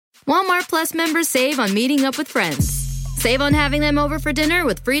Walmart Plus members save on meeting up with friends. Save on having them over for dinner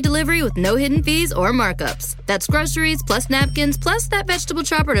with free delivery with no hidden fees or markups. That's groceries, plus napkins, plus that vegetable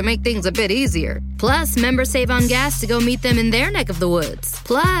chopper to make things a bit easier. Plus, members save on gas to go meet them in their neck of the woods.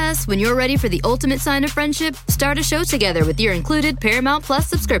 Plus, when you're ready for the ultimate sign of friendship, start a show together with your included Paramount Plus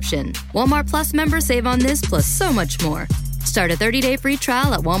subscription. Walmart Plus members save on this plus so much more. Start a 30-day free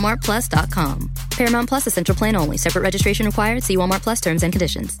trial at walmartplus.com. Paramount Plus Essential Plan only. Separate registration required. See Walmart Plus terms and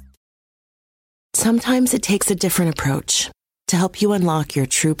conditions. Sometimes it takes a different approach to help you unlock your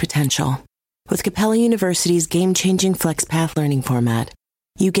true potential. With Capella University's game-changing FlexPath learning format,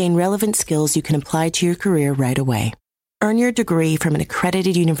 you gain relevant skills you can apply to your career right away. Earn your degree from an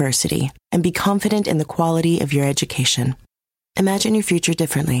accredited university and be confident in the quality of your education. Imagine your future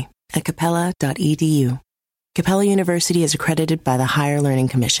differently at capella.edu. Capella University is accredited by the Higher Learning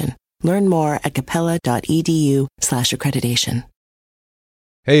Commission. Learn more at capella.edu/accreditation.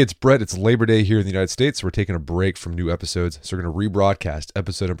 Hey, it's Brett. It's Labor Day here in the United States, so we're taking a break from new episodes. So we're going to rebroadcast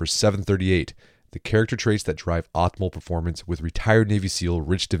episode number 738, The Character Traits That Drive Optimal Performance, with retired Navy SEAL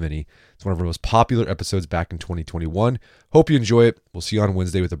Rich Diviney. It's one of our most popular episodes back in 2021. Hope you enjoy it. We'll see you on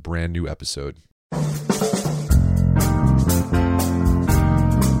Wednesday with a brand new episode.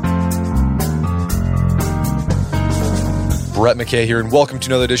 Brett McKay here, and welcome to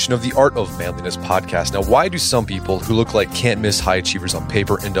another edition of the Art of Manliness podcast. Now, why do some people who look like can't-miss high achievers on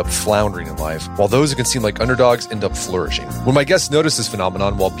paper end up floundering in life, while those who can seem like underdogs end up flourishing? When my guest noticed this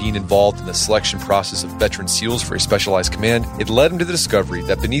phenomenon while being involved in the selection process of veteran SEALs for a specialized command, it led him to the discovery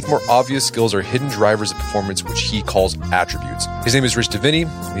that beneath more obvious skills are hidden drivers of performance, which he calls attributes. His name is Rich Diviney,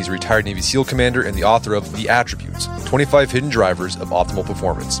 and he's a retired Navy SEAL commander and the author of The Attributes, 25 Hidden Drivers of Optimal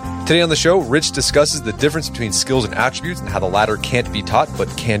Performance. Today on the show, Rich discusses the difference between skills and attributes and how the latter can't be taught but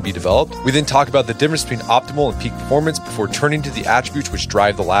can be developed. We then talk about the difference between optimal and peak performance before turning to the attributes which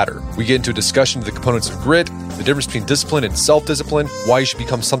drive the latter. We get into a discussion of the components of grit, the difference between discipline and self-discipline, why you should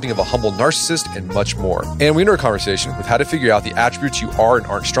become something of a humble narcissist, and much more. And we enter a conversation with how to figure out the attributes you are and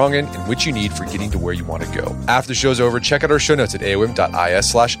aren't strong in and which you need for getting to where you want to go. After the show's over, check out our show notes at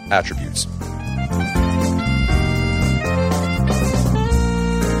aom.is/attributes.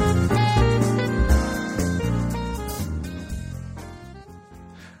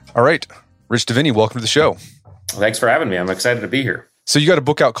 All right, Rich Diviney, welcome to the show. Thanks for having me. I'm excited to be here. So you got a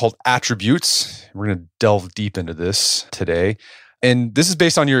book out called Attributes. We're going to delve deep into this today. And this is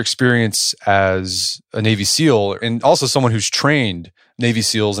based on your experience as a Navy SEAL and also someone who's trained Navy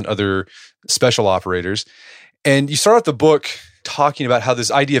SEALs and other special operators. And you start out the book talking about how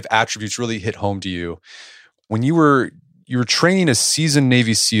this idea of attributes really hit home to you when you were training a seasoned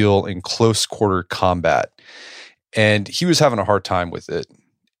Navy SEAL in close quarter combat. And he was having a hard time with it.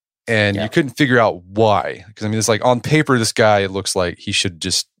 And you couldn't figure out why. Because I mean, it's like on paper, this guy, it looks like he should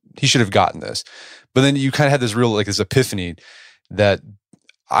have gotten this. But then you kind of had this real, this epiphany that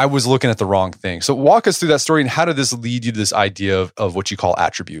I was looking at the wrong thing. So walk us through that story, and how did this lead you to this idea of what you call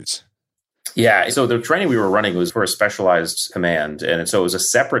attributes? Yeah. So the training we were running was for a specialized command. And so it was a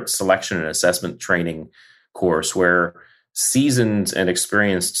separate selection and assessment training course where seasoned and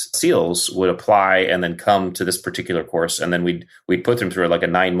experienced SEALs would apply and then come to this particular course. And then we'd put them through like a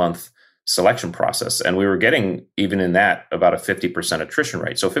 9-month selection process. And we were getting, even in that, about a 50% attrition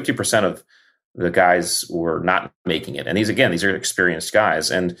rate. So 50% of the guys were not making it. And these are experienced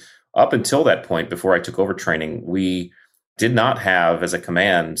guys. And up until that point, before I took over training, we did not have, as a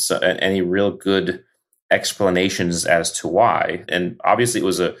command, any real good explanations as to why. And obviously it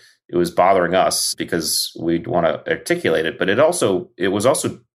was bothering us because we'd want to articulate it, but it was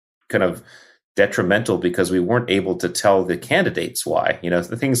also kind of detrimental because we weren't able to tell the candidates why.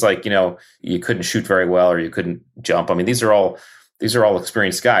 The things like, you couldn't shoot very well or you couldn't jump. I mean, these are all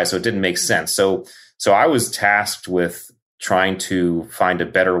experienced guys, so it didn't make sense. So I was tasked with trying to find a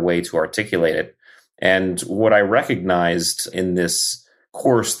better way to articulate it. And what I recognized in this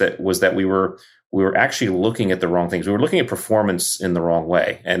course that we were actually looking at the wrong things. We were looking at performance in the wrong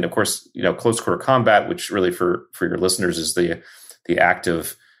way. And of course, close quarter combat, which really for your listeners is the act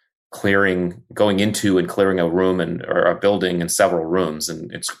of going into and clearing a room or a building in several rooms.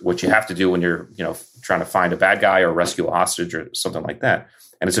 And it's what you have to do when you're, trying to find a bad guy or rescue a hostage or something like that.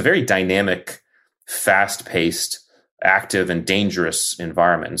 And it's a very dynamic, fast-paced, active, and dangerous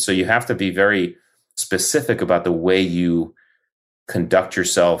environment. And so you have to be very specific about the way you conduct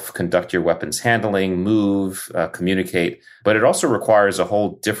yourself, conduct your weapons handling, move, communicate. But it also requires a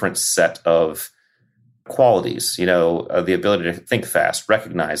whole different set of qualities, the ability to think fast,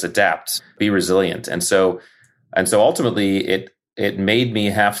 recognize, adapt, be resilient. And so ultimately it made me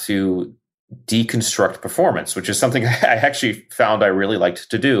have to deconstruct performance, which is something I actually found I really liked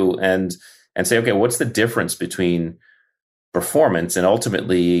to do, and say, okay, what's the difference between performance, and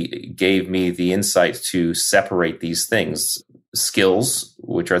ultimately gave me the insight to separate these things: skills,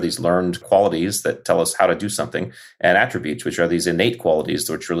 which are these learned qualities that tell us how to do something, and attributes, which are these innate qualities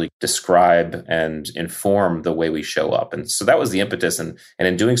which really describe and inform the way we show up. And so that was the impetus. And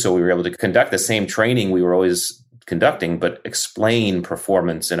in doing so, we were able to conduct the same training we were always conducting, but explain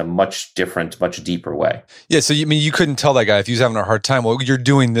performance in a much different, much deeper way. Yeah. So you couldn't tell that guy if he was having a hard time, well, you're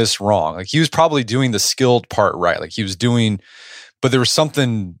doing this wrong. Like he was probably doing the skilled part right. Like he was doing, but there was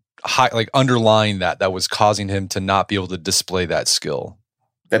something like underlying that was causing him to not be able to display that skill.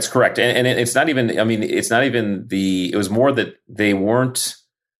 That's correct. And it's not even, it was more that they weren't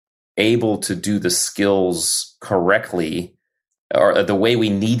able to do the skills correctly, or the way we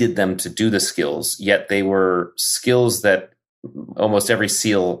needed them to do the skills, yet they were skills that almost every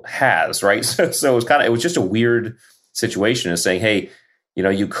SEAL has, right? So it was just a weird situation of saying, hey,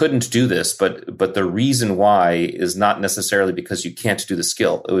 you couldn't do this, but the reason why is not necessarily because you can't do the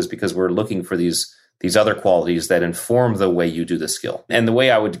skill. It was because we're looking for these other qualities that inform the way you do the skill. And the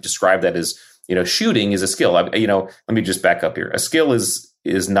way I would describe that is, shooting is a skill. Let me just back up here. A skill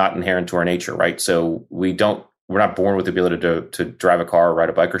is not inherent to our nature, right? So we're not born with the ability to drive a car or ride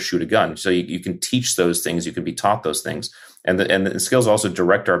a bike or shoot a gun. So you can teach those things. You can be taught those things. And the skills also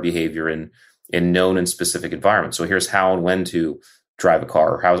direct our behavior in known and specific environments. So here's how and when to drive a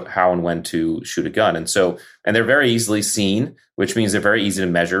car, or how and when to shoot a gun. And they're very easily seen, which means they're very easy to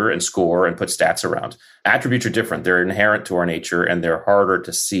measure and score and put stats around. Attributes are different. They're inherent to our nature and they're harder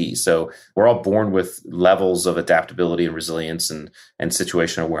to see. So we're all born with levels of adaptability and resilience and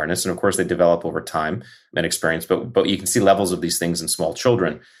situational awareness. And of course they develop over time and experience, but you can see levels of these things in small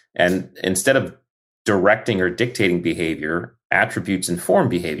children. And instead of directing or dictating behavior, attributes inform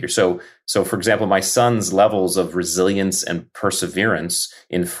behavior. So for example, my son's levels of resilience and perseverance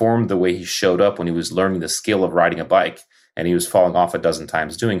informed the way he showed up when he was learning the skill of riding a bike, and he was falling off a dozen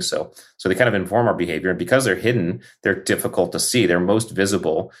times doing so. So they kind of inform our behavior. And because they're hidden, they're difficult to see. They're most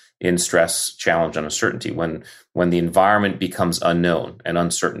visible in stress, challenge, and uncertainty, when the environment becomes unknown and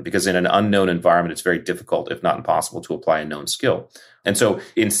uncertain. Because in an unknown environment, it's very difficult, if not impossible, to apply a known skill. And so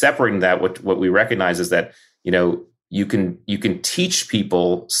in separating that, what we recognize is that, you can teach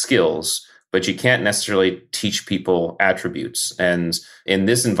people skills, but you can't necessarily teach people attributes. And in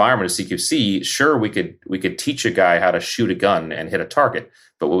this environment of CQC, sure, we could teach a guy how to shoot a gun and hit a target,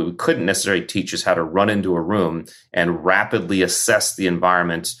 but what we couldn't necessarily teach is how to run into a room and rapidly assess the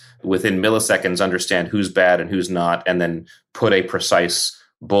environment within milliseconds, understand who's bad and who's not, and then put a precise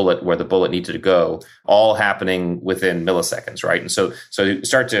bullet where the bullet needed to go, all happening within milliseconds, right? And so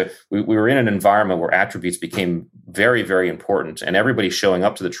we were in an environment where attributes became very, very important, and everybody showing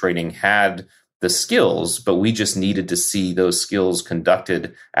up to the training had the skills, but we just needed to see those skills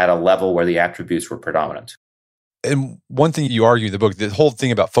conducted at a level where the attributes were predominant. And one thing you argue in the book, the whole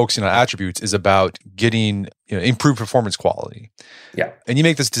thing about focusing on attributes is about getting improved performance quality. Yeah. And you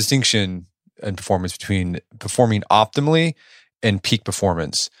make this distinction in performance between performing optimally and peak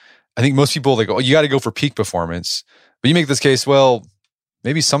performance. I think most people go, you got to go for peak performance. But you make this case, well,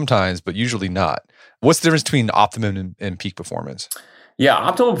 maybe sometimes, but usually not. What's the difference between optimum and peak performance? Yeah,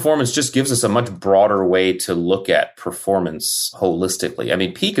 optimal performance just gives us a much broader way to look at performance holistically. I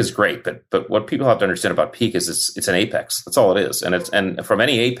mean, peak is great, but what people have to understand about peak is it's an apex. That's all it is. And from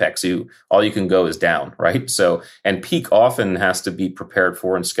any apex, all you can go is down, right? So, and peak often has to be prepared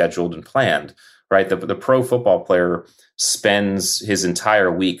for and scheduled and planned, right? The pro football player spends his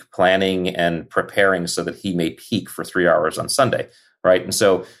entire week planning and preparing so that he may peak for 3 hours on Sunday, right?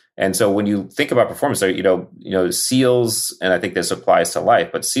 And so when you think about performance, SEALs, and I think this applies to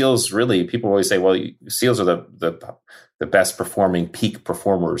life, but SEALs really, people always say, well, SEALs are the best performing peak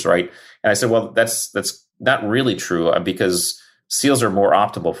performers, right? And I said, well, that's not really true, because SEALs are more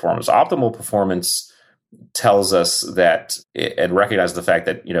optimal performers. Optimal performance tells us that, and recognize the fact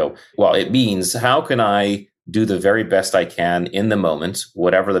that, it means how can I do the very best I can in the moment,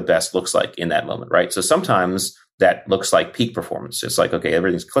 whatever the best looks like in that moment, right? So sometimes that looks like peak performance. It's like, okay,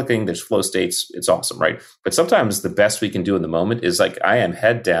 everything's clicking, there's flow states, it's awesome, right? But sometimes the best we can do in the moment is like, I am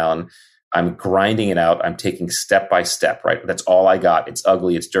head down, I'm grinding it out, I'm taking step by step, right? That's all I got. It's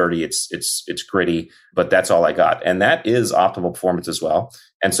ugly, it's dirty, it's gritty, but that's all I got. And that is optimal performance as well.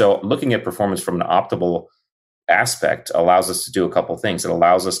 And so looking at performance from an optimal aspect allows us to do a couple of things. It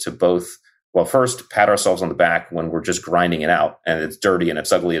allows us to both Well, first, pat ourselves on the back when we're just grinding it out and it's dirty and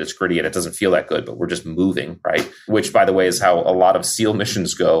it's ugly and it's gritty and it doesn't feel that good, but we're just moving, right? Which, by the way, is how a lot of SEAL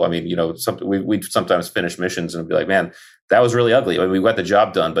missions go. I mean, we sometimes finish missions and be like, man, that was really ugly. I mean, we got the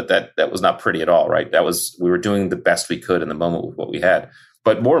job done, but that was not pretty at all, right? We were doing the best we could in the moment with what we had.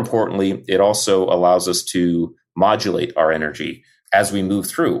 But more importantly, it also allows us to modulate our energy as we move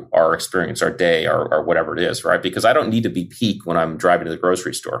through our experience, our day, or whatever it is, right? Because I don't need to be peak when I'm driving to the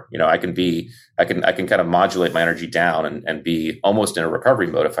grocery store. I can kind of modulate my energy down and be almost in a recovery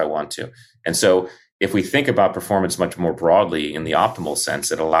mode if I want to. And so if we think about performance much more broadly in the optimal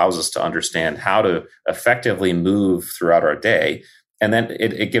sense, it allows us to understand how to effectively move throughout our day. And then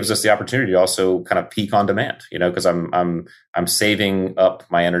it gives us the opportunity to also kind of peak on demand, because I'm saving up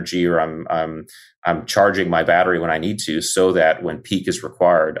my energy, or I'm charging my battery when I need to, so that when peak is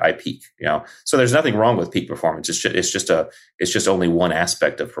required, I peak. So there's nothing wrong with peak performance. It's just only one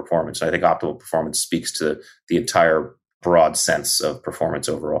aspect of performance. And I think optimal performance speaks to the entire broad sense of performance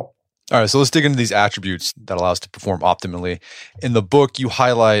overall. All right, so let's dig into these attributes that allow us to perform optimally. In the book, you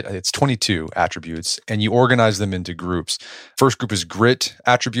highlight, it's 22 attributes, and you organize them into groups. First group is grit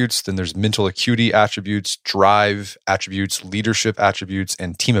attributes, then there's mental acuity attributes, drive attributes, leadership attributes,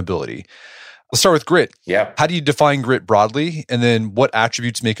 and team ability. Let's start with grit. Yeah. How do you define grit broadly? And then what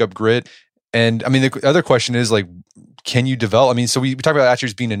attributes make up grit? And I mean, the other question is can you develop? I mean, so we talk about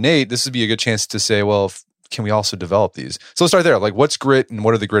attributes being innate. This would be a good chance to say, well, can we also develop these? So let's start there. What's grit and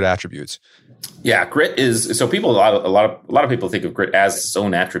what are the grit attributes? Yeah, grit is, so people, a lot of people think of grit as its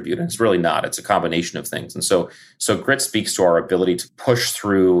own attribute, and it's really not. It's a combination of things. And so grit speaks to our ability to push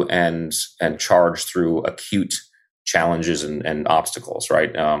through and charge through acute challenges and obstacles,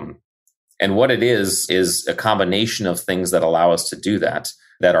 right? And what it is a combination of things that allow us to do that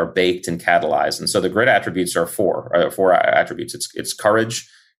are baked and catalyzed. And so the grit attributes are four attributes. It's courage,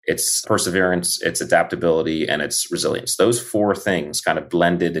 it's perseverance, it's adaptability, and it's resilience. Those four things kind of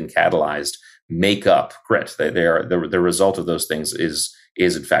blended and catalyzed make up grit. They are the result of those things is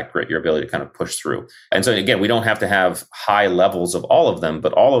in fact grit, your ability to kind of push through. And so again, we don't have to have high levels of all of them,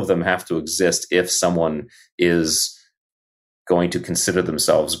 but all of them have to exist if someone is going to consider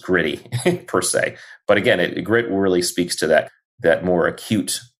themselves gritty per se. But again, grit really speaks to that more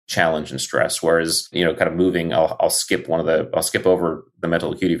acute challenge and stress. Whereas, kind of moving, I'll skip over the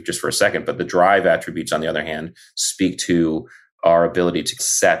mental acuity just for a second, but the drive attributes, on the other hand, speak to our ability to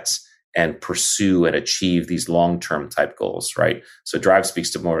set and pursue and achieve these long-term type goals, right? So drive speaks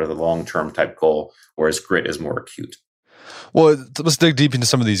to more of the long-term type goal, whereas grit is more acute. Well, let's dig deep into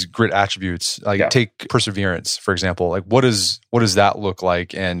some of these grit attributes. Take perseverance, for example. What does that look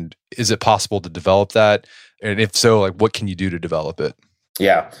like? And is it possible to develop that? And if so, what can you do to develop it?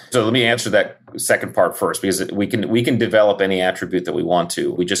 Yeah. So let me answer that second part first, because we can develop any attribute that we want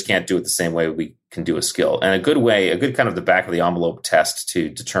to. We just can't do it the same way we can do a skill. And a good kind of the back of the envelope test to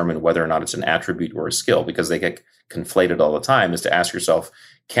determine whether or not it's an attribute or a skill, because they get conflated all the time, is to ask yourself,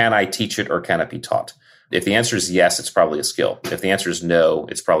 can I teach it or can it be taught? If the answer is yes, it's probably a skill. If the answer is no,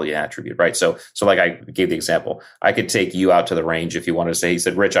 it's probably an attribute, right? So like I gave the example, I could take you out to the range if you wanted to say, he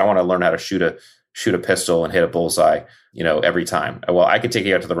said, Rich, I want to learn how to shoot a pistol and hit a bullseye, every time. Well, I could take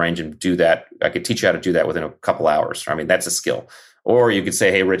you out to the range and do that. I could teach you how to do that within a couple hours. I mean, that's a skill. Or you could say,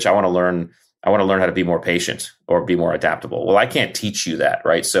 hey, Rich, I want to learn how to be more patient or be more adaptable. Well, I can't teach you that,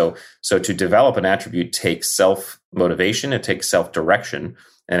 right? So to develop an attribute takes self-motivation, it takes self-direction,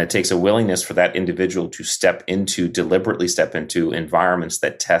 and it takes a willingness for that individual to deliberately step into environments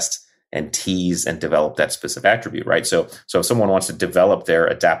that test and tease and develop that specific attribute, right? So if someone wants to develop their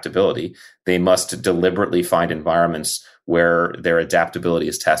adaptability, they must deliberately find environments where their adaptability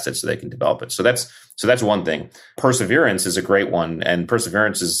is tested so they can develop it. So that's one thing. Perseverance is a great one, and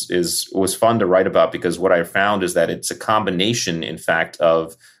perseverance was fun to write about, because what I found is that it's a combination, in fact,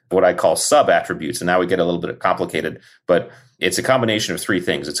 of what I call sub-attributes. And now we get a little bit complicated, but it's a combination of three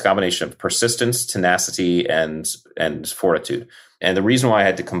things. It's a combination of persistence, tenacity, and fortitude. And the reason why I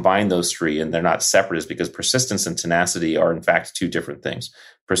had to combine those three, and they're not separate, is because persistence and tenacity are in fact two different things.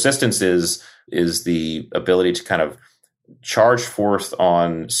 Persistence is the ability to kind of charge forth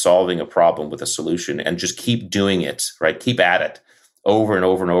on solving a problem with a solution and just keep doing it, right? Keep at it over and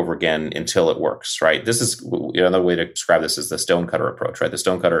over and over again until it works, right? This is another way to describe this is the stonecutter approach, right? The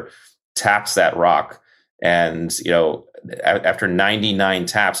stonecutter taps that rock and, after 99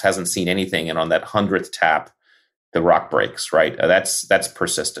 taps hasn't seen anything. And on that 100th tap, the rock breaks, right? That's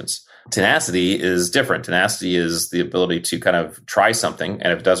persistence. Tenacity is different. Tenacity is the ability to kind of try something,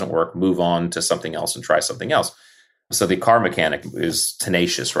 and if it doesn't work, move on to something else and try something else. So the car mechanic is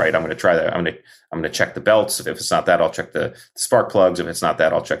tenacious, right? I'm going to try that. I'm going to check the belts. If it's not that, I'll check the spark plugs. If it's not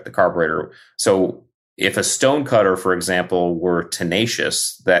that, I'll check the carburetor. So if a stone cutter, for example, were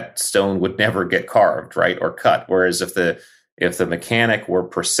tenacious, that stone would never get carved, right, or cut. Whereas if the mechanic were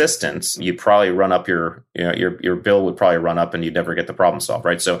persistent, you'd probably run up your bill would probably run up, and you'd never get the problem solved,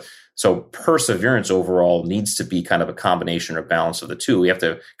 right? So perseverance overall needs to be kind of a combination or balance of the two. We have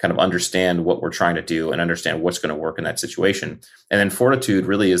to kind of understand what we're trying to do and understand what's going to work in that situation. And then fortitude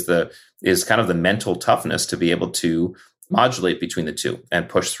really is kind of the mental toughness to be able to modulate between the two and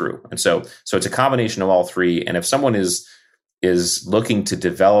push through. And so it's a combination of all three. And if someone is looking to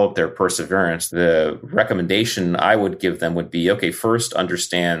develop their perseverance, the recommendation I would give them would be, okay, first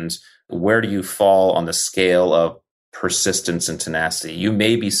understand where do you fall on the scale of persistence and tenacity. You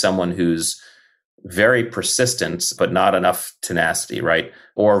may be someone who's very persistent, but not enough tenacity, right?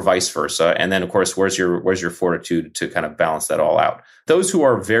 Or vice versa. And then, of course, where's your fortitude to kind of balance that all out? Those who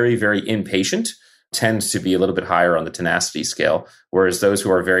are very, very impatient tend to be a little bit higher on the tenacity scale, whereas those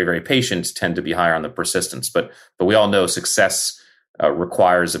who are very, very patient tend to be higher on the persistence. But we all know success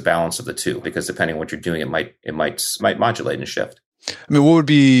requires a balance of the two, because depending on what you're doing, it might modulate and shift. I mean, what would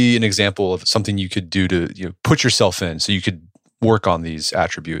be an example of something you could do to put yourself in so you could work on these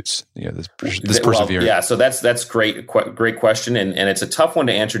attributes, this perseverance? Well, yeah, so that's great question, and it's a tough one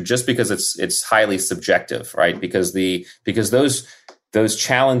to answer just because it's highly subjective, right? Because those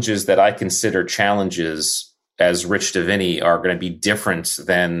challenges that I consider challenges as Rich Davini are going to be different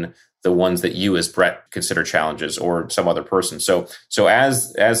than the ones that you as Brett consider challenges, or some other person. So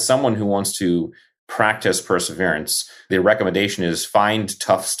as someone who wants to practice perseverance, the recommendation is find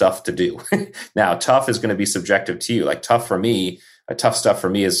tough stuff to do. Now, tough is going to be subjective to you. Like tough stuff for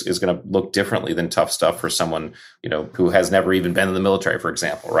me is going to look differently than tough stuff for someone, who has never even been in the military, for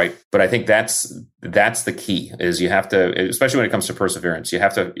example, right? But I think that's the key, is you have to, especially when it comes to perseverance, you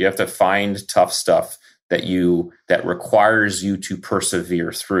have to find tough stuff that requires you to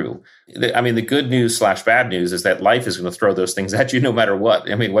persevere through. I mean, the good news / bad news is that life is going to throw those things at you no matter what.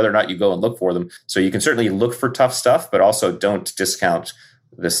 I mean, whether or not you go and look for them. So you can certainly look for tough stuff, but also don't discount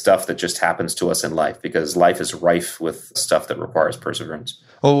the stuff that just happens to us in life, because life is rife with stuff that requires perseverance.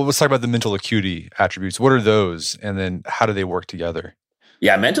 Well, let's talk about the mental acuity attributes. What are those? And then how do they work together?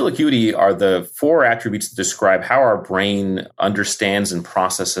 Yeah, mental acuity are the 4 attributes that describe how our brain understands and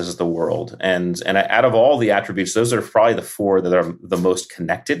processes the world. And out of all the attributes, those are probably the 4 that are the most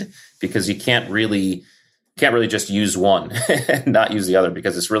connected, because you can't really just use one and not use the other,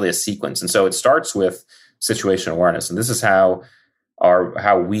 because it's really a sequence. And so it starts with situational awareness. And this is how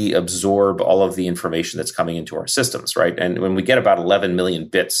we absorb all of the information that's coming into our systems, right? And when we get about 11 million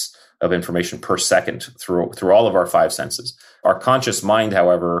bits of information per second through all of our 5 senses. Our conscious mind,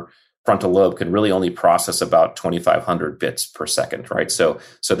 however, frontal lobe can really only process about 2,500 bits per second, right? So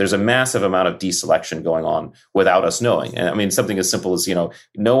there's a massive amount of deselection going on without us knowing. And I mean, something as simple as,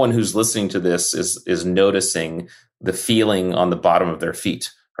 no one who's listening to this is noticing the feeling on the bottom of their feet,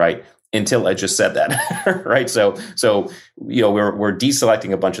 right? Until I just said that, right? So we're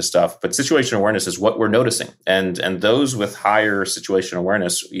deselecting a bunch of stuff, but situational awareness is what we're noticing, and those with higher situational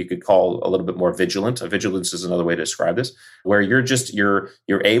awareness you could call a little bit more vigilant. Vigilance is another way to describe this, where you're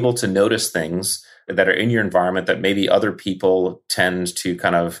able to notice things that are in your environment that maybe other people tend to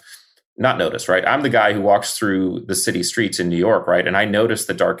kind of not notice, right? I'm the guy who walks through the city streets in New York, right? And I notice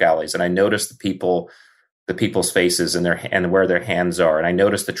the dark alleys, and I notice the people's faces and where their hands are. And I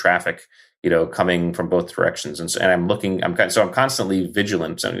notice the traffic, coming from both directions. And I'm constantly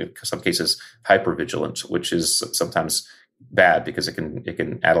vigilant, in some cases hyper vigilant, which is sometimes bad because it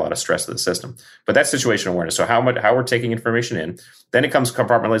can add a lot of stress to the system. But that's situational awareness. So how we're taking information in. Then it comes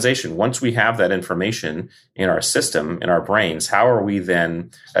compartmentalization. Once we have that information in our system, in our brains, how are we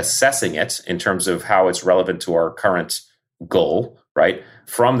then assessing it in terms of how it's relevant to our current goal, right?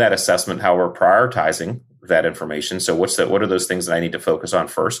 From that assessment, how we're prioritizing that information. So what are those things that I need to focus on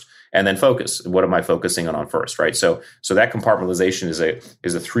first? And then focus. What am I focusing on first, right? So that compartmentalization is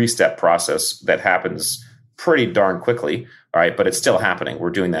a 3-step process that happens pretty darn quickly, all right? But it's still happening.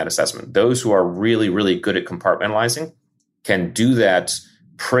 We're doing that assessment. Those who are really, really good at compartmentalizing can do that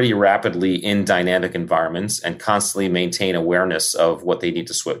pretty rapidly in dynamic environments and constantly maintain awareness of what they need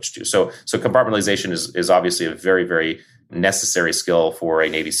to switch to. So compartmentalization is obviously a very, very necessary skill for a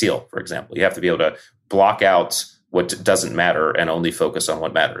Navy SEAL, for example. You have to be able to block out what doesn't matter and only focus on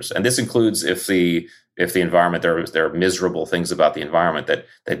what matters. And this includes if the environment, there are miserable things about the environment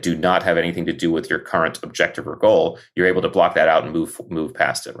that do not have anything to do with your current objective or goal, you're able to block that out and move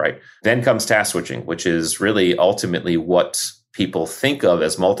past it, right? Then comes task switching, which is really ultimately what people think of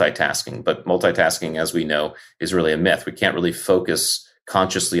as multitasking, but multitasking, as we know, is really a myth. We can't really focus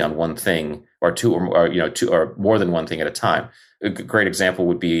consciously on one thing or two or more than one thing at a time. A great example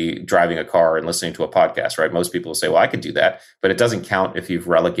would be driving a car and listening to a podcast, right? Most people will say, well, I could do that, but it doesn't count if you've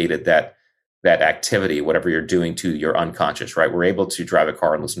relegated that activity, whatever you're doing, to your unconscious, right? We're able to drive a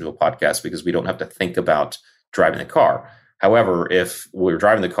car and listen to a podcast because we don't have to think about driving the car. However, if we're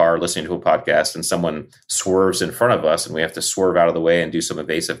driving the car, listening to a podcast, and someone swerves in front of us and we have to swerve out of the way and do some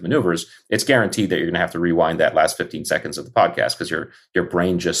evasive maneuvers, it's guaranteed that you're going to have to rewind that last 15 seconds of the podcast because your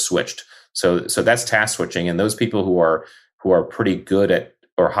brain just switched. So that's task switching. And those people who are pretty good at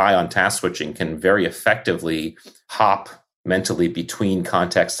or high on task switching can very effectively hop mentally between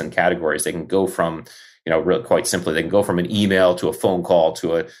contexts and categories. They can go from, really quite simply, they can go from an email to a phone call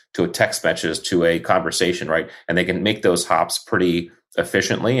to a text message to a conversation, right? And they can make those hops pretty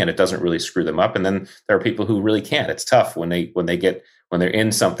efficiently, and it doesn't really screw them up. And then there are people who really can't. It's tough when they're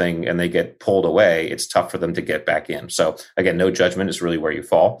in something and they get pulled away. It's tough for them to get back in. So again, no judgment is really where you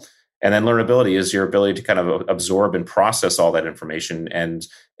fall. And then learnability is your ability to kind of absorb and process all that information and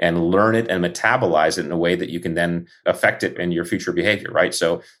learn it and metabolize it in a way that you can then affect it in your future behavior, right?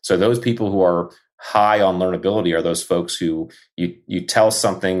 So those people who are high on learnability are those folks who you tell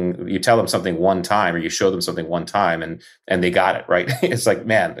them something one time, or you show them something one time and they got it, right? It's like,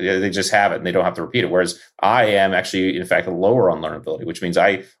 man, they just have it and they don't have to repeat it. Whereas I am actually, in fact, lower on learnability, which means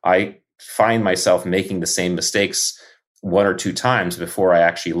I find myself making the same mistakes one or two times before I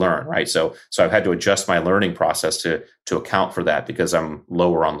actually learn, right? So I've had to adjust my learning process to account for that because I'm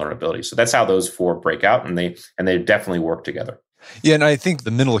lower on learnability. So that's how those four break out, and they definitely work together. Yeah, and I think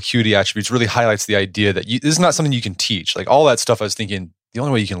the mental acuity attributes really highlights the idea that this is not something you can teach. Like all that stuff, I was thinking the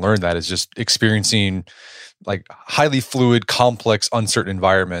only way you can learn that is just experiencing like highly fluid, complex, uncertain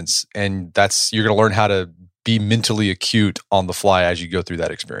environments, and you're going to learn how to be mentally acute on the fly as you go through that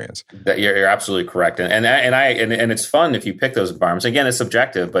experience. You're absolutely correct, and it's fun if you pick those environments. Again, it's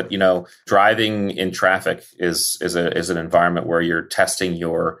subjective, but driving in traffic is an environment where you're testing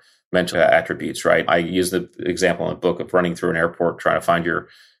your mental attributes, right? I use the example in the book of running through an airport trying to find your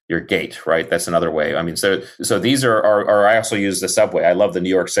gate, right? That's another way. I mean, so these are I also use the subway. I love the New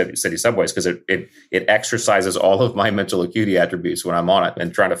York City subways because it exercises all of my mental acuity attributes when I'm on it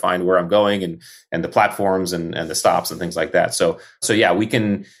and trying to find where I'm going and the platforms and the stops and things like that. So yeah,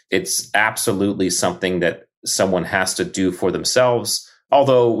 it's absolutely something that someone has to do for themselves.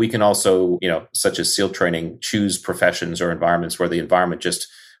 Although we can also, such as SEAL training, choose professions or environments where the environment just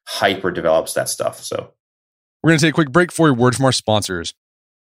hyper develops that stuff. So we're going to take a quick break for a word from our sponsors.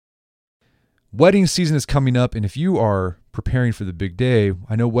 Wedding season is coming up, and if you are preparing for the big day,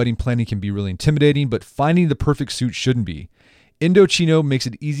 I know wedding planning can be really intimidating, but finding the perfect suit shouldn't be. Indochino makes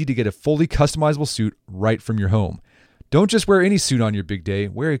it easy to get a fully customizable suit right from your home. Don't just wear any suit on your big day,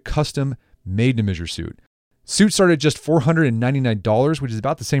 wear a custom made-to-measure suit. Suits start at just $499, which is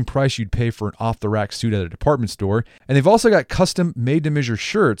about the same price you'd pay for an off-the-rack suit at a department store, and they've also got custom made-to-measure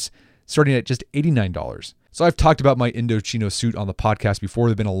shirts starting at just $89. So I've talked about my Indochino suit on the podcast before.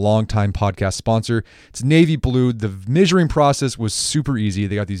 They've been a long-time podcast sponsor. It's navy blue. The measuring process was super easy.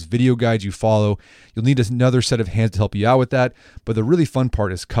 They got these video guides you follow. You'll need another set of hands to help you out with that. But the really fun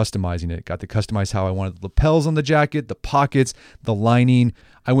part is customizing it. Got to customize how I wanted the lapels on the jacket, the pockets, the lining.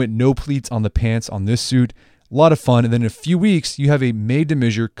 I went no pleats on the pants on this suit. A lot of fun. And then in a few weeks, you have a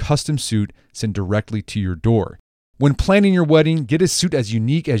made-to-measure custom suit sent directly to your door. When planning your wedding, get a suit as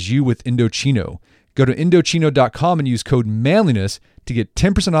unique as you with Indochino. Go to Indochino.com and use code manliness to get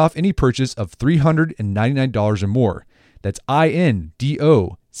 10% off any purchase of $399 or more. That's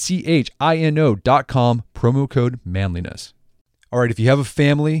INDOCHINO.com, promo code manliness. All right, if you have a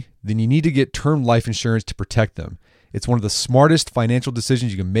family, then you need to get term life insurance to protect them. It's one of the smartest financial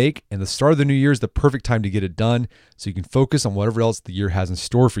decisions you can make, and the start of the new year is the perfect time to get it done so you can focus on whatever else the year has in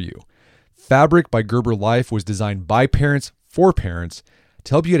store for you. Fabric by Gerber Life was designed by parents for parents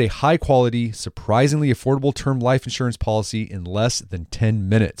to help you get a high-quality, surprisingly affordable term life insurance policy in less than 10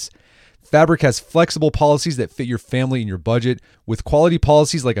 minutes. Fabric has flexible policies that fit your family and your budget, with quality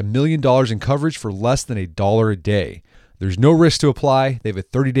policies like $1 million in coverage for less than $1 a day. There's no risk to apply. They have a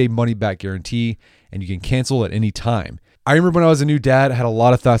 30-day money-back guarantee, and you can cancel at any time. I remember when I was a new dad, I had a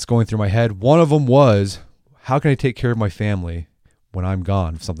lot of thoughts going through my head. One of them was, how can I take care of my family when I'm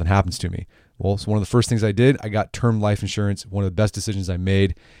gone if something happens to me? Well, so one of the first things I did, I got term life insurance, one of the best decisions I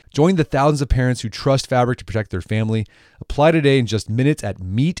made. Join the thousands of parents who trust Fabric to protect their family. Apply today in just minutes at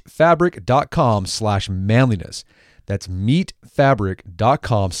meetfabric.com/manliness. That's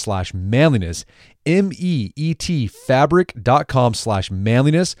meetfabric.com/manliness. MEET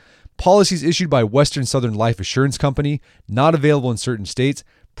fabric.com/manliness. Policies issued by Western Southern Life Assurance Company, not available in certain states.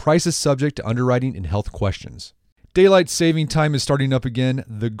 Prices subject to underwriting and health questions. Daylight saving time is starting up again.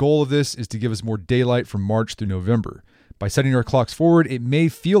 The goal of this is to give us more daylight from March through November. By setting our clocks forward, it may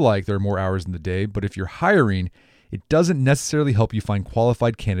feel like there are more hours in the day, but if you're hiring, it doesn't necessarily help you find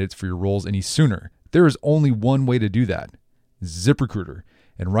qualified candidates for your roles any sooner. There is only one way to do that: ZipRecruiter.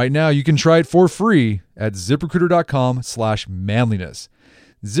 And right now you can try it for free at ZipRecruiter.com/manliness.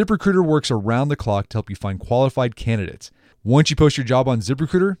 ZipRecruiter works around the clock to help you find qualified candidates. Once you post your job on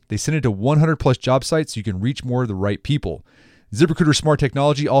ZipRecruiter, they send it to 100 plus job sites so you can reach more of the right people. ZipRecruiter's smart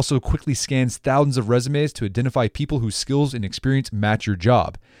technology also quickly scans thousands of resumes to identify people whose skills and experience match your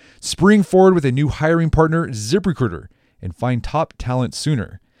job. Spring forward with a new hiring partner, ZipRecruiter, and find top talent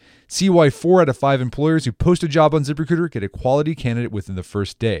sooner. See why 4 out of 5 employers who post a job on ZipRecruiter get a quality candidate within the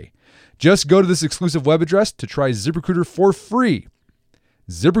first day. Just go to this exclusive web address to try ZipRecruiter for free.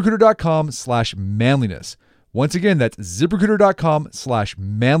 ZipRecruiter.com/manliness. Once again, that's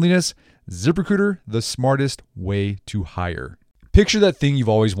ZipRecruiter.com/manliness. ZipRecruiter, the smartest way to hire. Picture that thing you've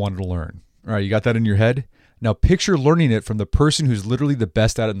always wanted to learn. All right, you got that in your head? Now picture learning it from the person who's literally the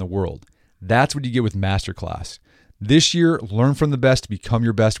best at it in the world. That's what you get with Masterclass. This year, learn from the best to become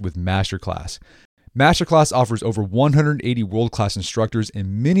your best with Masterclass. Masterclass offers over 180 world-class instructors,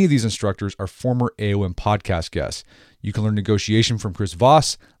 and many of these instructors are former AOM podcast guests. You can learn negotiation from Chris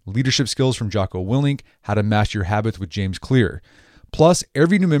Voss, leadership skills from Jocko Willink, how to master your habits with James Clear. Plus,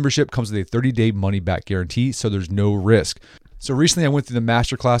 every new membership comes with a 30-day money-back guarantee, so there's no risk. So recently I went through the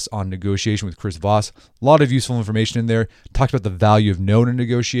masterclass on negotiation with Chris Voss. A lot of useful information in there. Talked about the value of no in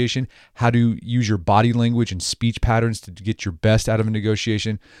negotiation, how to use your body language and speech patterns to get your best out of a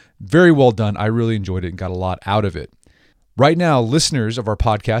negotiation. Very well done. I really enjoyed it and got a lot out of it. Right now, listeners of our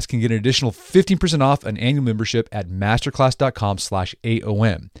podcast can get an additional 15% off an annual membership at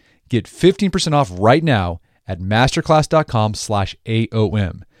masterclass.com/AOM. Get 15% off right now at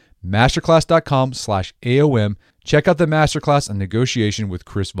masterclass.com/AOM. Masterclass.com/AOM. Check out the masterclass on negotiation with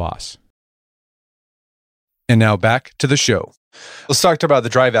Chris Voss. And now back to the show. Let's talk about the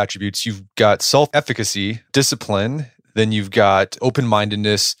drive attributes. You've got self-efficacy, discipline, then you've got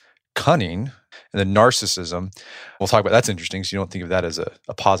open-mindedness, cunning, and then narcissism. We'll talk about that's interesting, so you don't think of that as a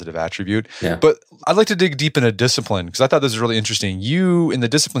positive attribute. Yeah. But I'd like to dig deep into discipline because I thought this was really interesting. You, in the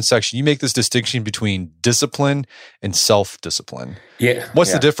discipline section, you make this distinction between discipline and self-discipline. Yeah.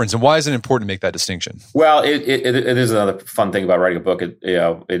 What's the difference, and why is it important to make that distinction? Well, it is another fun thing about writing a book.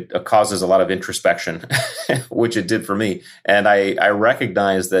 It causes a lot of introspection, which it did for me. And I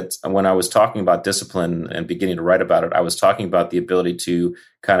recognize that when I was talking about discipline and beginning to write about it, I was talking about the ability to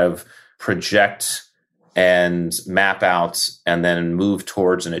kind of project and map out and then move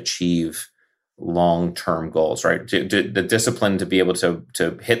towards and achieve long-term goals, right? The discipline to be able to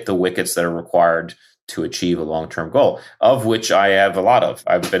hit the wickets that are required to achieve a long-term goal, of which I have a lot of.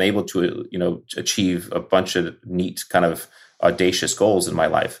 I've been able to, achieve a bunch of neat kind of audacious goals in my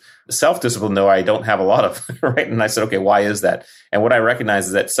life. Self-discipline, though, I don't have a lot of, right? And I said, okay, why is that? And what I recognize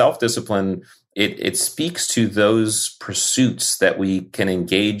is that self-discipline, it speaks to those pursuits that we can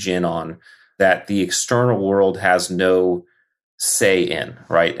engage in on that the external world has no say in,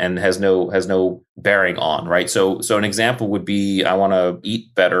 right? And has no bearing on, right? So an example would be, I want to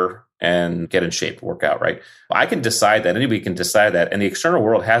eat better and get in shape, work out, right? I can decide that. Anybody can decide that. And the external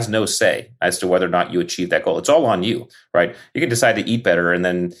world has no say as to whether or not you achieve that goal. It's all on you, right? You can decide to eat better and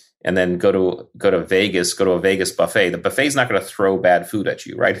then go to a Vegas buffet. The buffet's not going to throw bad food at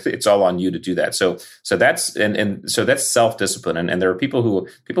you, right? It's all on you to do that. So that's so that's self-discipline. And there are people who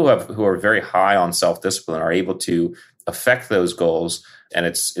are very high on self-discipline are able to affect those goals. And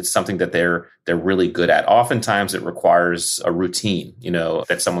it's something that they're really good at. Oftentimes it requires a routine,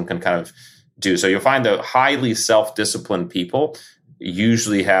 that someone can kind of do. So you'll find the highly self-disciplined people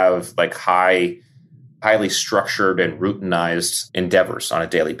usually have like highly structured and routinized endeavors on a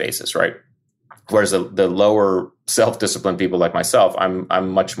daily basis, right? Whereas the lower self-disciplined people like myself, I'm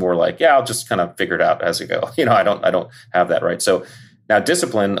much more like, yeah, I'll just kind of figure it out as I go. I don't have that, right? So now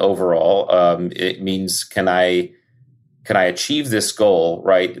discipline overall, it means can I achieve this goal,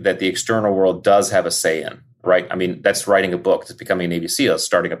 right, that the external world does have a say in, right? I mean, that's writing a book, that's becoming a Navy SEAL,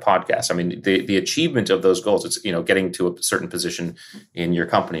 starting a podcast. I mean, the achievement of those goals, it's, getting to a certain position in your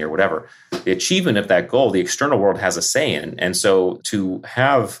company or whatever. The achievement of that goal, the external world has a say in. And so to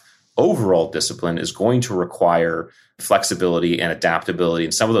have overall discipline is going to require flexibility and adaptability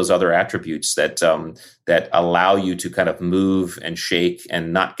and some of those other attributes that allow you to kind of move and shake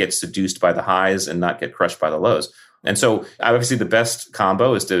and not get seduced by the highs and not get crushed by the lows. And so obviously the best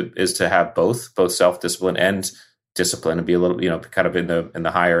combo is to have both self-discipline and discipline and be a little, kind of in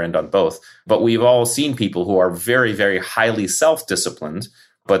the higher end on both. But we've all seen people who are very, very highly self-disciplined,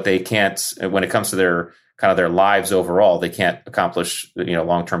 but they can't, when it comes to their lives overall, they can't accomplish,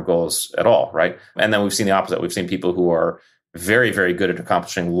 long-term goals at all, right? And then we've seen the opposite. We've seen people who are very, very good at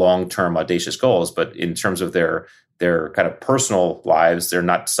accomplishing long-term audacious goals, but in terms of their kind of personal lives, they're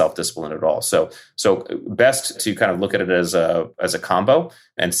not self-disciplined at all. So best to kind of look at it as a combo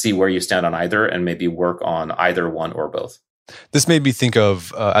and see where you stand on either, and maybe work on either one or both. This made me think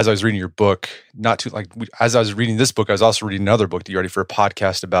of, as I was reading your book, as I was reading this book, I was also reading another book that you ready for a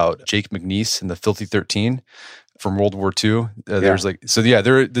podcast about Jake McNeese and the Filthy 13 from World War II.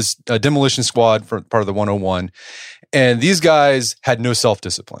 They're this demolition squad for part of the 101. And these guys had no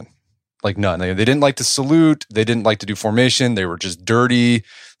self-discipline, like none. They didn't like to salute. They didn't like to do formation. They were just dirty,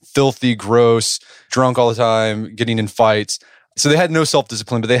 filthy, gross, drunk all the time, getting in fights. So they had no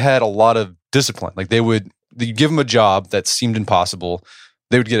self-discipline, but they had a lot of discipline. Like you give them a job that seemed impossible,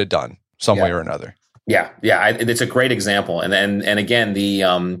 they would get it done some way or another. Yeah. It's a great example. And again,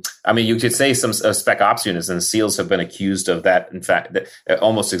 you could say some spec ops units and SEALs have been accused of that. In fact,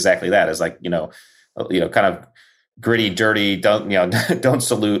 almost exactly that is like, kind of gritty, dirty, don't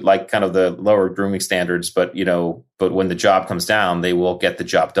salute, like kind of the lower grooming standards, but when the job comes down, they will get the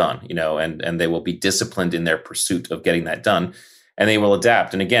job done, and they will be disciplined in their pursuit of getting that done, and they will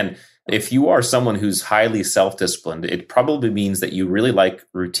adapt. And again, if you are someone who's highly self-disciplined, it probably means that you really like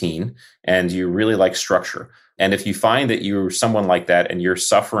routine and you really like structure. And if you find that you're someone like that and you're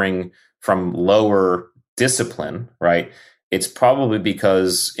suffering from lower discipline, right, it's probably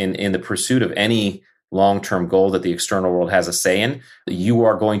because in the pursuit of any long-term goal that the external world has a say in, you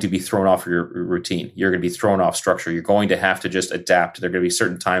are going to be thrown off your routine. You're going to be thrown off structure. You're going to have to just adapt. There are going to be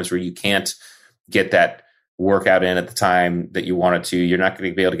certain times where you can't get that workout in at the time that you want it to. You're not going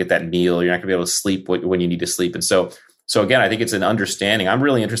to be able to get that meal. You're not going to be able to sleep when you need to sleep. And so again, I think it's an understanding. I'm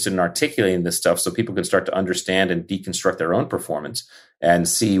really interested in articulating this stuff so people can start to understand and deconstruct their own performance and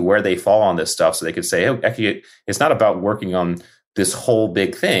see where they fall on this stuff, so they could say, oh, actually, it's not about working on this whole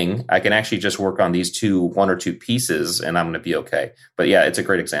big thing. I can actually just work on these one or two pieces and I'm going to be okay. But yeah, it's a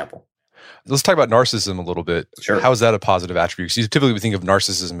great example. Let's talk about narcissism a little bit. Sure. How is that a positive attribute? Because you typically would think of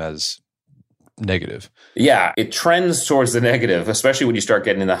narcissism as negative. Yeah, it trends towards the negative, especially when you start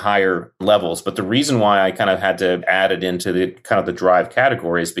getting into higher levels. But the reason why I kind of had to add it into the kind of the drive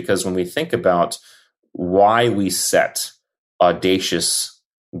category is because when we think about why we set audacious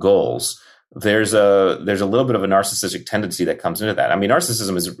goals, there's a little bit of a narcissistic tendency that comes into that. I mean,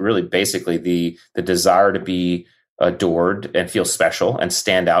 narcissism is really basically the desire to be adored and feel special and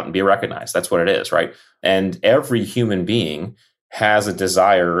stand out and be recognized. That's what it is, right? And every human being has a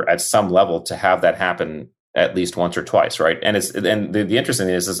desire at some level to have that happen at least once or twice, right? And the interesting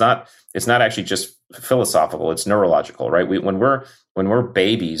thing is it's not actually just philosophical, it's neurological, right? When we're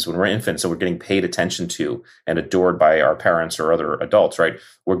babies, when we're infants, and we're getting paid attention to and adored by our parents or other adults, right?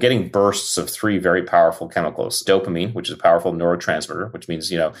 We're getting bursts of three very powerful chemicals: dopamine, which is a powerful neurotransmitter, which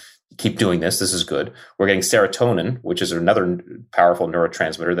means keep doing this. This is good. We're getting serotonin, which is another powerful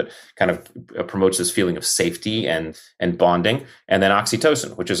neurotransmitter that kind of promotes this feeling of safety and bonding. And then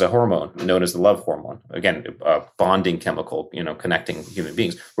oxytocin, which is a hormone known as the love hormone. Again, a bonding chemical, connecting human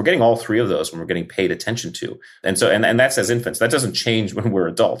beings. We're getting all three of those when we're getting paid attention to. And so, and that's as infants. That doesn't change when we're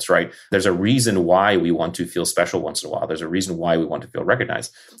adults, right? There's a reason why we want to feel special once in a while. There's a reason why we want to feel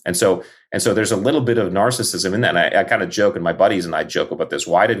recognized. And so there's a little bit of narcissism in that. And I kind of joke, and my buddies and I joke about this.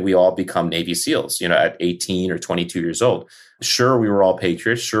 Why did we all become Navy SEALs, at 18 or 22 years old? Sure, we were all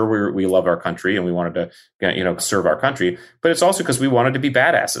patriots. Sure, we love our country and we wanted to, serve our country. But it's also because we wanted to be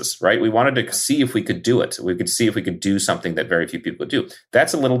badasses, right? We wanted to see if we could do it. We could see if we could do something that very few people do.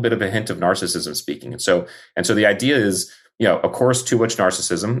 That's a little bit of a hint of narcissism speaking. And so the idea is, of course, too much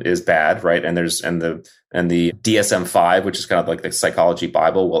narcissism is bad, right? And the DSM-5, which is kind of like the psychology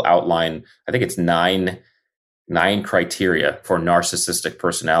Bible, will outline, I think it's nine criteria for narcissistic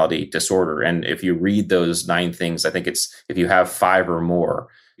personality disorder. And if you read those 9 things, I think it's, if you have 5 or more,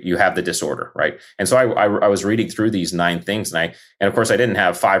 you have the disorder, right? And so I was reading through these 9 things, and of course I didn't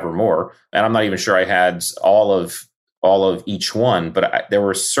have 5 or more, and I'm not even sure I had all of each one, but there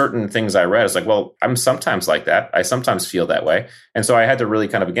were certain things I read. I was like, well, I'm sometimes like that. I sometimes feel that way. And so I had to really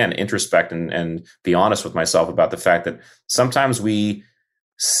kind of, again, introspect and be honest with myself about the fact that sometimes we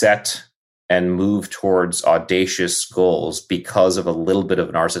set and move towards audacious goals because of a little bit of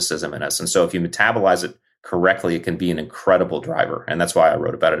narcissism in us. And so if you metabolize it correctly, it can be an incredible driver. And that's why I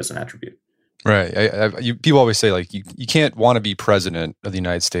wrote about it as an attribute. Right. People always say, like, you can't want to be president of the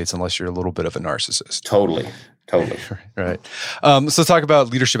United States unless you're a little bit of a narcissist. Totally. Totally. Right. So let's talk about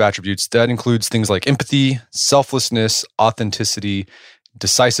leadership attributes. That includes things like empathy, selflessness, authenticity,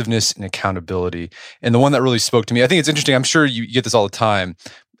 decisiveness, and accountability. And the one that really spoke to me, I think it's interesting. I'm sure you get this all the time.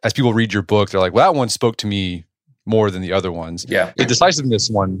 As people read your book, they're like, well, that one spoke to me more than the other ones. Yeah. The decisiveness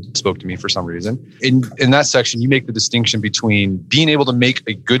one spoke to me for some reason. In that section, you make the distinction between being able to make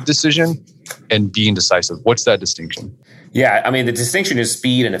a good decision and being decisive. What's that distinction? Yeah, I mean, the distinction is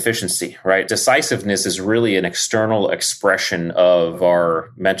speed and efficiency, right? Decisiveness is really an external expression of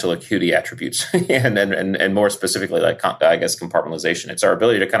our mental acuity attributes, and more specifically, like, I guess, compartmentalization. It's our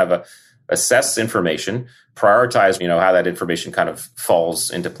ability to kind of assess information, prioritize, how that information kind of falls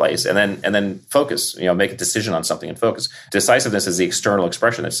into place, and then focus, make a decision on something and focus. Decisiveness is the external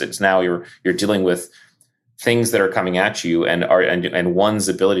expression. It's now you're dealing with things that are coming at you, and one's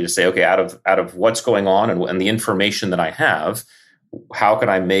ability to say, okay, out of what's going on and the information that I have, how can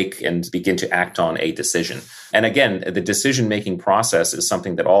I make and begin to act on a decision? And again, the decision-making process is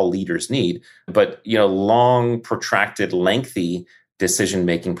something that all leaders need, but long, protracted, lengthy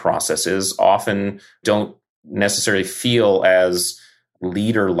decision-making processes often don't necessarily feel as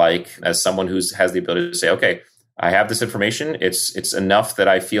leader-like as someone who has the ability to say, okay, I have this information. It's enough that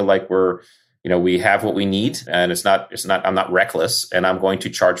I feel like we have what we need, and I'm not reckless, and I'm going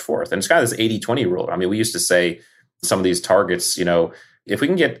to charge forth. And it's kind of this 80-20 rule. I mean, we used to say some of these targets, if we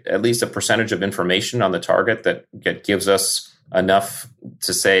can get at least a percentage of information on the target that gives us enough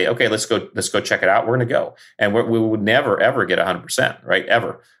to say, okay, let's go check it out. We're going to go. And we would never, ever get 100%, right?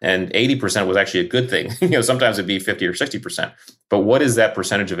 Ever. And 80% was actually a good thing. Sometimes it'd be 50 or 60%. But what is that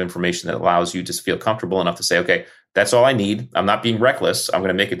percentage of information that allows you to feel comfortable enough to say, okay, that's all I need. I'm not being reckless. I'm going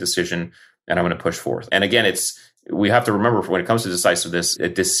to make a decision and I'm going to push forth. And again, we have to remember when it comes to decisiveness, a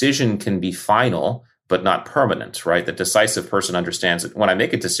decision can be final, but not permanent, right? The decisive person understands that when I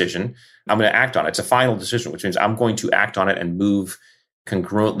make a decision, I'm going to act on it. It's a final decision, which means I'm going to act on it and move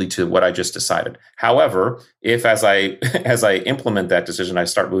congruently to what I just decided. However, if as I implement that decision, I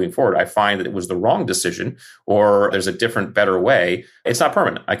start moving forward, I find that it was the wrong decision or there's a different, better way, it's not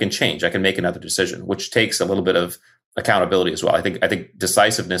permanent. I can change. I can make another decision, which takes a little bit of accountability as well. I think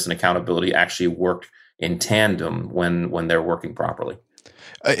decisiveness and accountability actually work in tandem when they're working properly.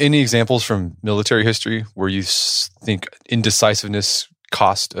 Any examples from military history where you think indecisiveness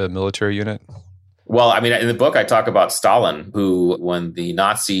cost a military unit? Well, I mean, in the book, I talk about Stalin, who, when the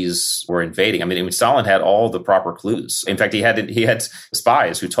Nazis were invading, Stalin had all the proper clues. In fact, he had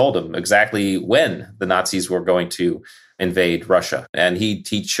spies who told him exactly when the Nazis were going to invade Russia. And he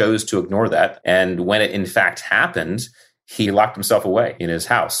chose to ignore that. And when it in fact happened, he locked himself away in his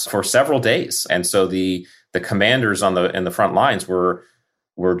house for several days. And so the commanders in the front lines were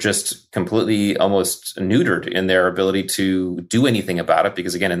just completely almost neutered in their ability to do anything about it.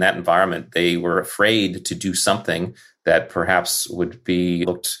 Because again, in that environment, they were afraid to do something that perhaps would be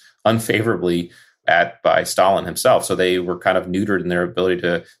looked unfavorably at by Stalin himself. So they were kind of neutered in their ability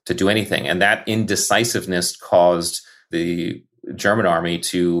to do anything. And that indecisiveness caused the German army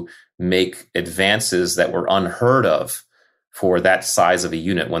to make advances that were unheard of for that size of a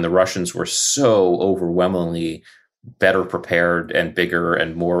unit when the Russians were so overwhelmingly better prepared and bigger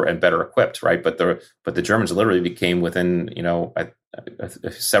and more and better equipped, right? But the Germans literally became within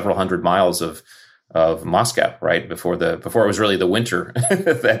several hundred miles of Moscow, right? Before it was really the winter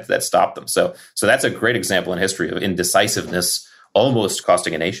that stopped them. So that's a great example in history of indecisiveness almost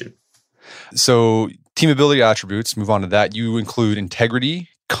costing a nation. So team ability attributes, move on to that. You include integrity,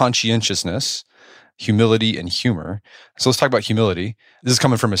 conscientiousness, humility, and humor. So let's talk about humility. This is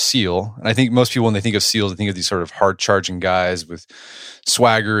coming from a SEAL. And I think most people, when they think of SEALs, they think of these sort of hard-charging guys with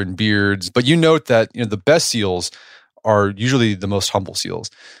swagger and beards. But you note that the best SEALs are usually the most humble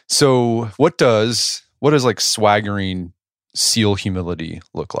SEALs. So what does like swaggering SEAL humility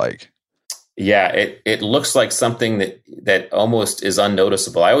look like? Yeah, it looks like something that almost is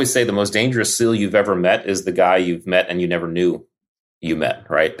unnoticeable. I always say the most dangerous SEAL you've ever met is the guy you've met and you never knew you met,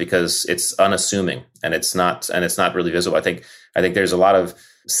 right? Because it's unassuming and it's not really visible. I think there's a lot of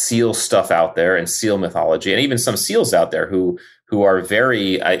SEAL stuff out there and SEAL mythology, and even some SEALs out there who are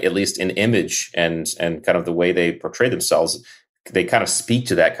very, at least in image and kind of the way they portray themselves, they kind of speak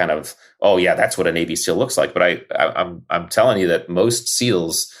to that kind of, oh yeah, that's what a Navy SEAL looks like. But I'm telling you that most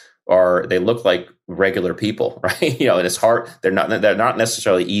SEALs they look like regular people, right? And it's hard. They're not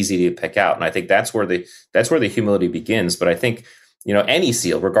necessarily easy to pick out. And I think that's where the humility begins. But I think, any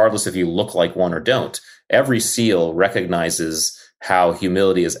SEAL, regardless if you look like one or don't, every SEAL recognizes how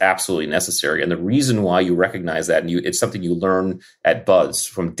humility is absolutely necessary. And the reason why you recognize that, and it's something you learn at BUDS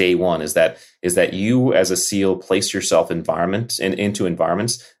from day one, is that you as a SEAL place yourself into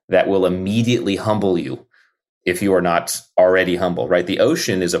environments that will immediately humble you if you are not already humble, right? The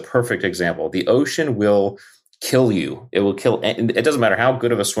ocean is a perfect example. The ocean will kill you. It will kill. And it doesn't matter how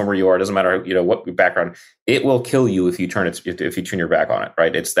good of a swimmer you are. It doesn't matter, what your background. It will kill you if you turn your back on it.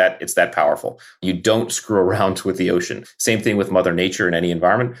 Right? It's that powerful. You don't screw around with the ocean. Same thing with Mother Nature in any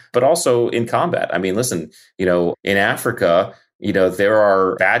environment, but also in combat. I mean, listen. In Africa, there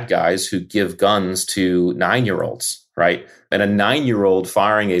are bad guys who give guns to 9-year-olds, right? And a 9-year-old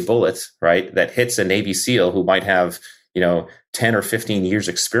firing a bullet, right, that hits a Navy SEAL who might have 10 or 15 years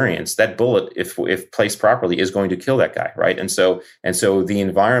experience, that bullet, if placed properly, is going to kill that guy, right? And so the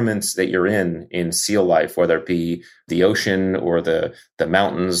environments that you're in SEAL life, whether it be the ocean or the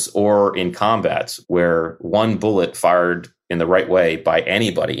mountains or in combat, where one bullet fired in the right way by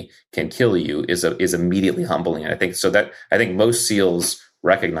anybody can kill you, is immediately humbling. And I think most SEALs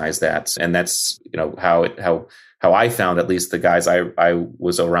recognize that, and that's how I found at least the guys I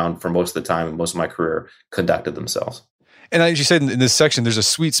was around for most of the time and most of my career conducted themselves. And as you said in this section, there's a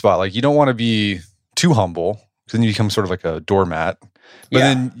sweet spot. Like, you don't want to be too humble, because then you become sort of like a doormat. But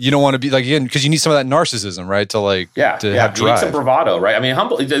then you don't want to be, like, again, because you need some of that narcissism, right? To have drive. You need some bravado, right? I mean,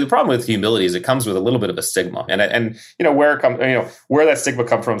 the problem with humility is it comes with a little bit of a stigma, and where it comes, where that stigma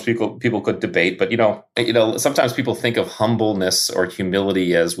comes from, people could debate. But sometimes people think of humbleness or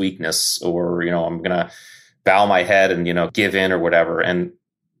humility as weakness, or I'm gonna bow my head and give in or whatever, and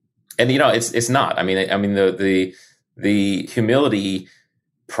it's not. I mean the humility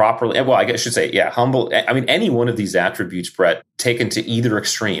properly, well, I should say, humble. I mean, any one of these attributes, Brett, taken to either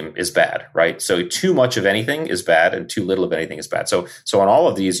extreme is bad, right? So too much of anything is bad, and too little of anything is bad. So on all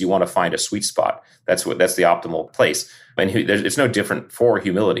of these, you want to find a sweet spot. That's the optimal place. And it's no different for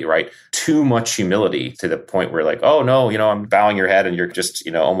humility, right? Too much humility to the point where, like, oh no, I'm bowing your head and you're just,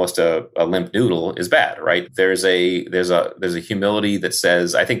 almost a limp noodle, is bad, right? There's a humility that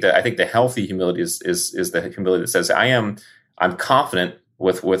says, I think the healthy humility is the humility that says, I'm confident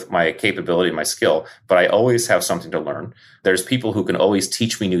with my capability and my skill, but I always have something to learn. There's people who can always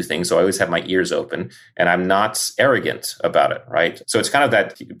teach me new things, so I always have my ears open, and I'm not arrogant about it, right? So it's kind of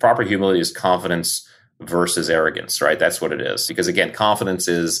that proper humility is confidence versus arrogance, right? That's what it is. Because again, confidence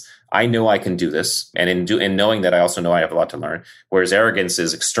is, I know I can do this, and in knowing that, I also know I have a lot to learn. Whereas arrogance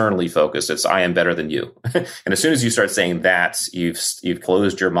is externally focused. It's, I am better than you. And as soon as you start saying that, you've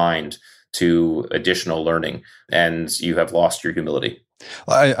closed your mind to additional learning, and you have lost your humility.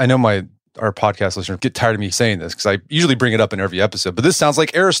 I know our podcast listeners get tired of me saying this, because I usually bring it up in every episode, but this sounds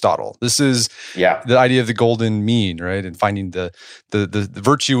like Aristotle. This is the idea of the golden mean, right? And finding the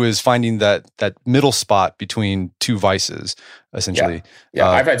virtue is finding that middle spot between two vices, essentially. Yeah.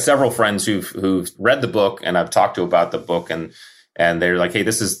 I've had several friends who've read the book, and I've talked to about the book, and they're like, hey,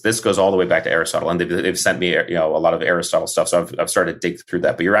 this goes all the way back to Aristotle, and they've sent me a lot of Aristotle stuff. So I've started to dig through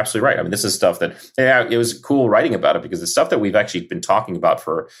that. But you're absolutely right. I mean, this is stuff that it was cool writing about it, because it's stuff that we've actually been talking about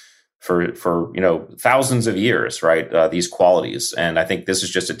for thousands of years, right? These qualities, and I think this is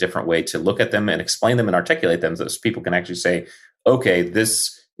just a different way to look at them and explain them and articulate them, so that people can actually say, okay,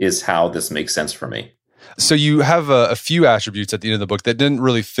 this is how this makes sense for me. So you have a few attributes at the end of the book that didn't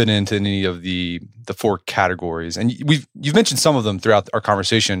really fit into any of the 4 categories. And you've mentioned some of them throughout our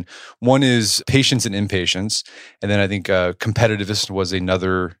conversation. One is patience and impatience. And then I think competitiveness was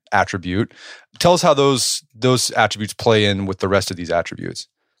another attribute. Tell us how those attributes play in with the rest of these attributes.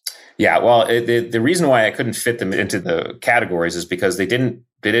 Yeah, well, the reason why I couldn't fit them into the categories is because they didn't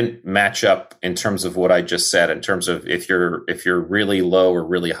match up in terms of what I just said. In terms of if you're really low or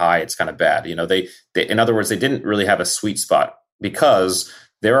really high, it's kind of bad. They in other words, they didn't really have a sweet spot, because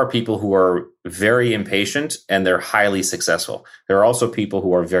there are people who are very impatient and they're highly successful. There are also people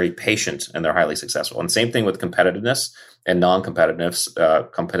who are very patient and they're highly successful. And same thing with competitiveness and non-competitiveness,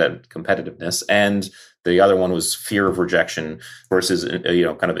 competitiveness, and the other one was fear of rejection versus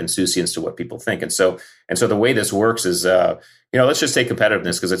kind of insouciance to what people think. And so the way this works is let's just take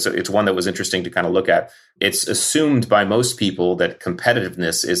competitiveness, because it's one that was interesting to kind of look at. It's assumed by most people that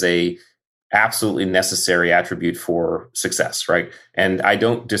competitiveness is a absolutely necessary attribute for success, right? And I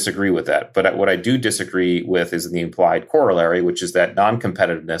don't disagree with that. But what I do disagree with is the implied corollary, which is that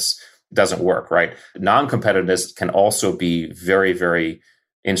non-competitiveness doesn't work, right? Non-competitiveness can also be very, very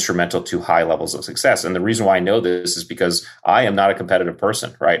instrumental to high levels of success. And the reason why I know this is because I am not a competitive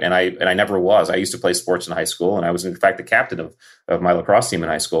person, right? And I never was. I used to play sports in high school, and I was in fact the captain of my lacrosse team in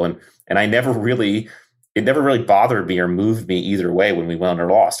high school. And it never really bothered me or moved me either way when we won or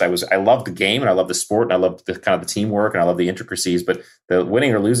lost. I loved the game, and I loved the sport, and I loved the kind of the teamwork, and I loved the intricacies, but the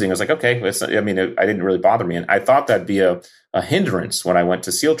winning or losing, I was like, okay, it didn't really bother me. And I thought that'd be a hindrance when I went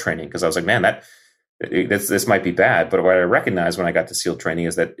to SEAL training, because I was like, man, this might be bad, but what I recognized when I got to SEAL training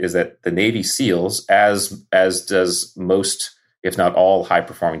is that the Navy SEALs, as does most, if not all, high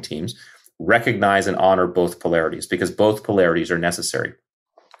performing teams, recognize and honor both polarities because both polarities are necessary.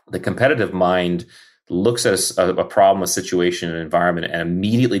 The competitive mind looks at a problem, a situation, an environment, and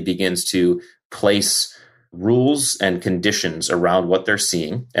immediately begins to place rules and conditions around what they're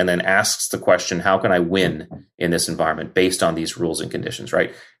seeing, and then asks the question, how can I win in this environment based on these rules and conditions,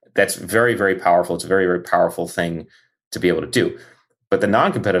 right? That's very, very powerful. It's a very, very powerful thing to be able to do. But the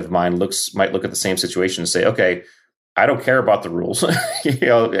non-competitive mind might look at the same situation and say, okay, I don't care about the rules.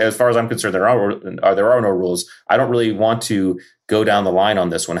 As far as I'm concerned, there are no rules. I don't really want to go down the line on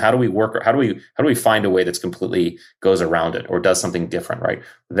this one. How do we work? How do we find a way that's completely goes around it or does something different, right?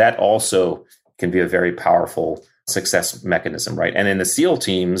 That also can be a very powerful success mechanism, right? And in the SEAL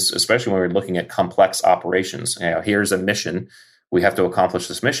teams, especially when we're looking at complex operations, here's a mission. We have to accomplish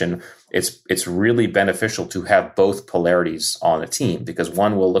this mission. It's really beneficial to have both polarities on a team because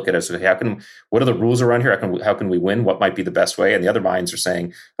one will look at us, what are the rules around here? How can we win? What might be the best way? And the other minds are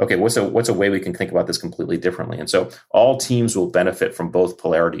saying, okay, what's a way we can think about this completely differently? And so all teams will benefit from both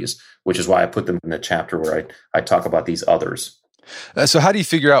polarities, which is why I put them in the chapter where I talk about these others. So how do you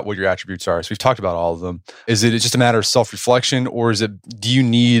figure out what your attributes are? So we've talked about all of them. Is it just a matter of self-reflection, or do you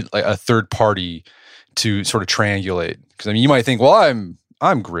need like a third party to sort of triangulate? Because I mean, you might think, well,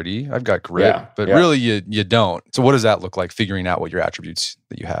 I'm gritty, I've got grit, but really you don't. So what does that look like, figuring out what your attributes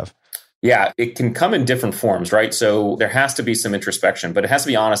that you have? Yeah, it can come in different forms, right? So there has to be some introspection, but it has to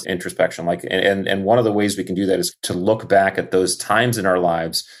be honest introspection. And one of the ways we can do that is to look back at those times in our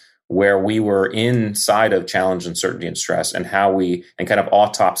lives where we were inside of challenge, uncertainty, and stress, and kind of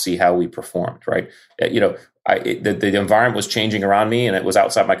autopsy how we performed, right? The environment was changing around me, and it was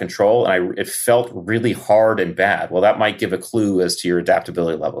outside my control, and it felt really hard and bad. Well, that might give a clue as to your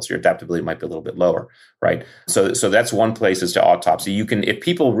adaptability levels. Your adaptability might be a little bit lower, right? So that's one place is to autopsy. If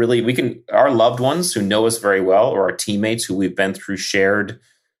people really, our loved ones who know us very well, or our teammates who we've been through shared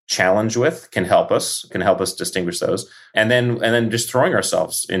challenge with can help us distinguish those. And then just throwing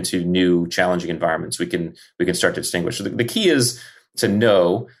ourselves into new challenging environments, we can start to distinguish. So the key is to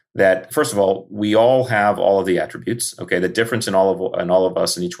know that, first of all, we all have all of the attributes. Okay. The difference in all of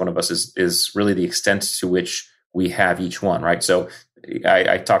us and each one of us is really the extent to which we have each one, right? So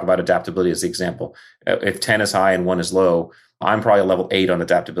I talk about adaptability as the example. If 10 is high and 1 is low, I'm probably a level 8 on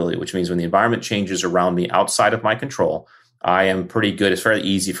adaptability, which means when the environment changes around me outside of my control, I am pretty good. It's fairly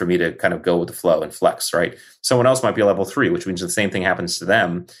easy for me to kind of go with the flow and flex, right? Someone else might be a level 3, which means the same thing happens to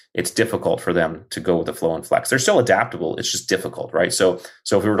them. It's difficult for them to go with the flow and flex. They're still adaptable. It's just difficult, right? So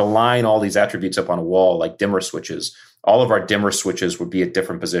if we were to line all these attributes up on a wall like dimmer switches, all of our dimmer switches would be at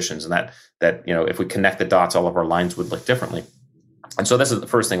different positions. And that if we connect the dots, all of our lines would look differently. And so this is the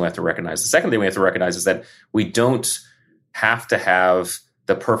first thing we have to recognize. The second thing we have to recognize is that we don't have to have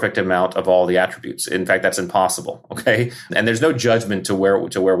the perfect amount of all the attributes. In fact, that's impossible. Okay. And there's no judgment to where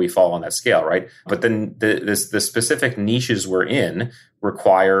we fall on that scale, right? But then the specific niches we're in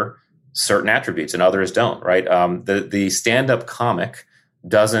require certain attributes and others don't, right? The stand-up comic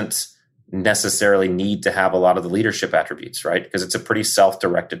doesn't necessarily need to have a lot of the leadership attributes, right? Because it's a pretty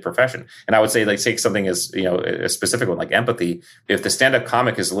self-directed profession. And I would say, take something as, a specific one like empathy. If the stand-up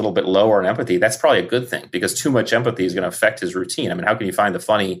comic is a little bit lower in empathy, that's probably a good thing because too much empathy is going to affect his routine. I mean, how can you find the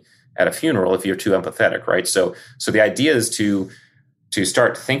funny at a funeral if you're too empathetic, right? So the idea is to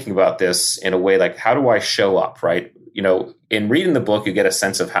start thinking about this in a way like, how do I show up, right? In reading the book, you get a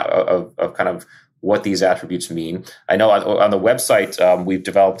sense of how of kind of what these attributes mean. I know on the website, we've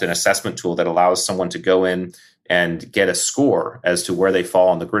developed an assessment tool that allows someone to go in and get a score as to where they fall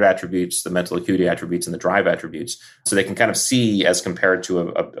on the grit attributes, the mental acuity attributes, and the drive attributes. So they can kind of see, as compared to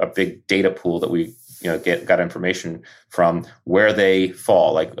a big data pool that we got information from, where they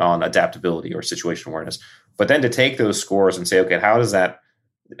fall, like on adaptability or situation awareness. But then to take those scores and say, okay,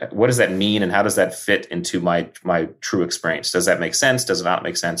 what does that mean, and how does that fit into my true experience? Does that make sense? Does it not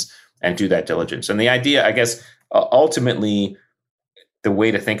make sense? And do that diligence. And the idea, I guess, ultimately, the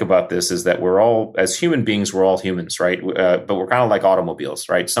way to think about this is that we're all, as human beings, we're all humans, right? But we're kind of like automobiles,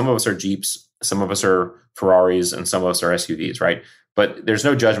 right? Some of us are Jeeps, some of us are Ferraris, and some of us are SUVs, right? But there's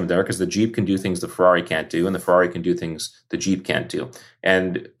no judgment there because the Jeep can do things the Ferrari can't do, and the Ferrari can do things the Jeep can't do.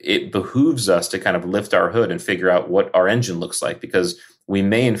 And it behooves us to kind of lift our hood and figure out what our engine looks like, because we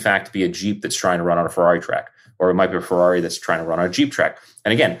may, in fact, be a Jeep that's trying to run on a Ferrari track, or it might be a Ferrari that's trying to run on a Jeep track.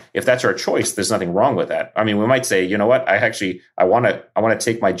 And again, if that's our choice, there's nothing wrong with that. I mean, we might say, you know what, I want to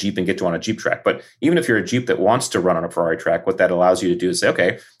take my Jeep and get to on a Jeep track. But even if you're a Jeep that wants to run on a Ferrari track, what that allows you to do is say,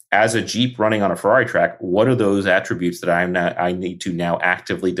 okay, as a Jeep running on a Ferrari track, what are those attributes that I need to now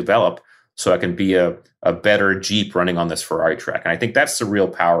actively develop so I can be a better Jeep running on this Ferrari track. And I think that's the real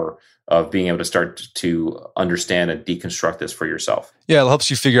power of being able to start to understand and deconstruct this for yourself. Yeah, it helps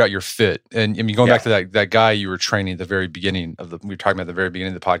you figure out your fit. And I mean, going back to that guy you were training at the very beginning we were talking about at the very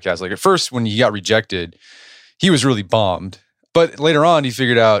beginning of the podcast, like at first when he got rejected, he was really bummed. But later on, he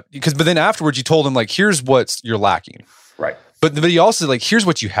figured out, but then afterwards you told him like, here's what you're lacking. Right. But he also like, here's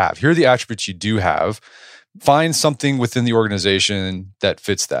what you have. Here are the attributes you do have. Find something within the organization that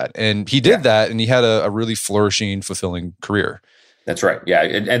fits that. And he did that, and he had a really flourishing, fulfilling career. That's right. Yeah.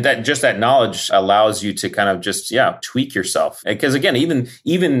 And that knowledge allows you to kind of just, tweak yourself. Because again,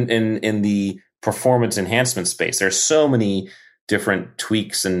 even in the performance enhancement space, there's so many different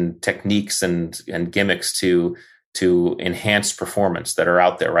tweaks and techniques and gimmicks to enhance performance that are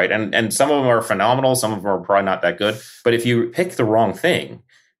out there, right? And some of them are phenomenal. Some of them are probably not that good. But if you pick the wrong thing,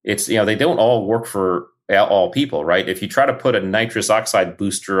 it's, they don't all work for all people, right? If you try to put a nitrous oxide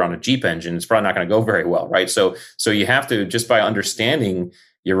booster on a Jeep engine, it's probably not going to go very well, right? So you have to, just by understanding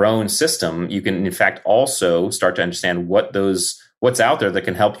your own system, you can in fact also start to understand what's out there that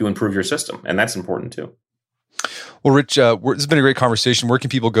can help you improve your system. And that's important too. Well, Rich, this has been a great conversation. Where can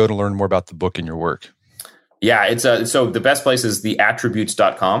people go to learn more about the book and your work? Yeah, it's so the best place is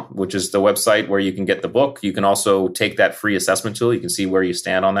theattributes.com, which is the website where you can get the book. You can also take that free assessment tool. You can see where you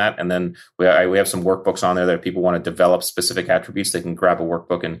stand on that. And then we have some workbooks on there that if people want to develop specific attributes, they can grab a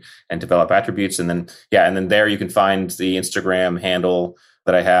workbook and develop attributes. And then there you can find the Instagram handle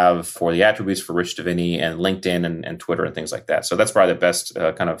that I have for the attributes for Rich Divini, and LinkedIn and Twitter and things like that. So that's probably the best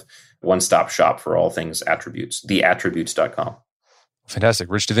kind of one-stop shop for all things attributes, theattributes.com.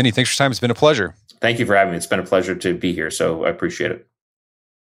 Fantastic. Rich Divini, thanks for your time. It's been a pleasure. Thank you for having me. It's been a pleasure to be here, so I appreciate it.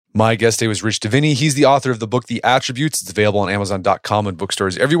 My guest today was Rich Divini. He's the author of the book, The Attributes. It's available on Amazon.com and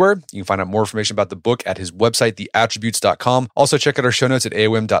bookstores everywhere. You can find out more information about the book at his website, theattributes.com. Also, check out our show notes at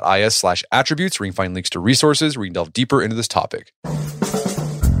aom.is/attributes, where you can find links to resources where you can delve deeper into this topic.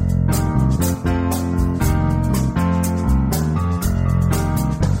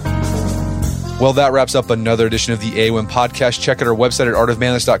 Well, that wraps up another edition of the AOM podcast. Check out our website at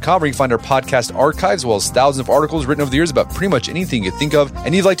artofmanliness.com, where you can find our podcast archives, as well as thousands of articles written over the years about pretty much anything you can think of. And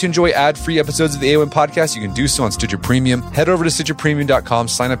if you'd like to enjoy ad-free episodes of the AOM podcast, you can do so on Stitcher Premium. Head over to stitcherpremium.com,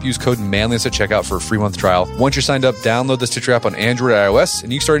 sign up, use code manliness at checkout for a free month trial. Once you're signed up, download the Stitcher app on Android or iOS,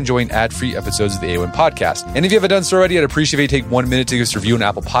 and you can start enjoying ad-free episodes of the AOM podcast. And if you haven't done so already, I'd appreciate if you take 1 minute to give us a review on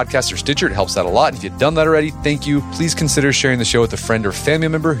Apple Podcasts or Stitcher. It helps out a lot. And if you've done that already, thank you. Please consider sharing the show with a friend or family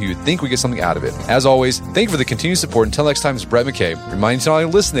member who you would think would get something out of it. As always, thank you for the continued support. Until next time, it's Brett McKay, reminding you to not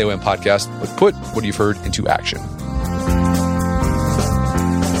only listen to the AOM podcast, but put what you've heard into action.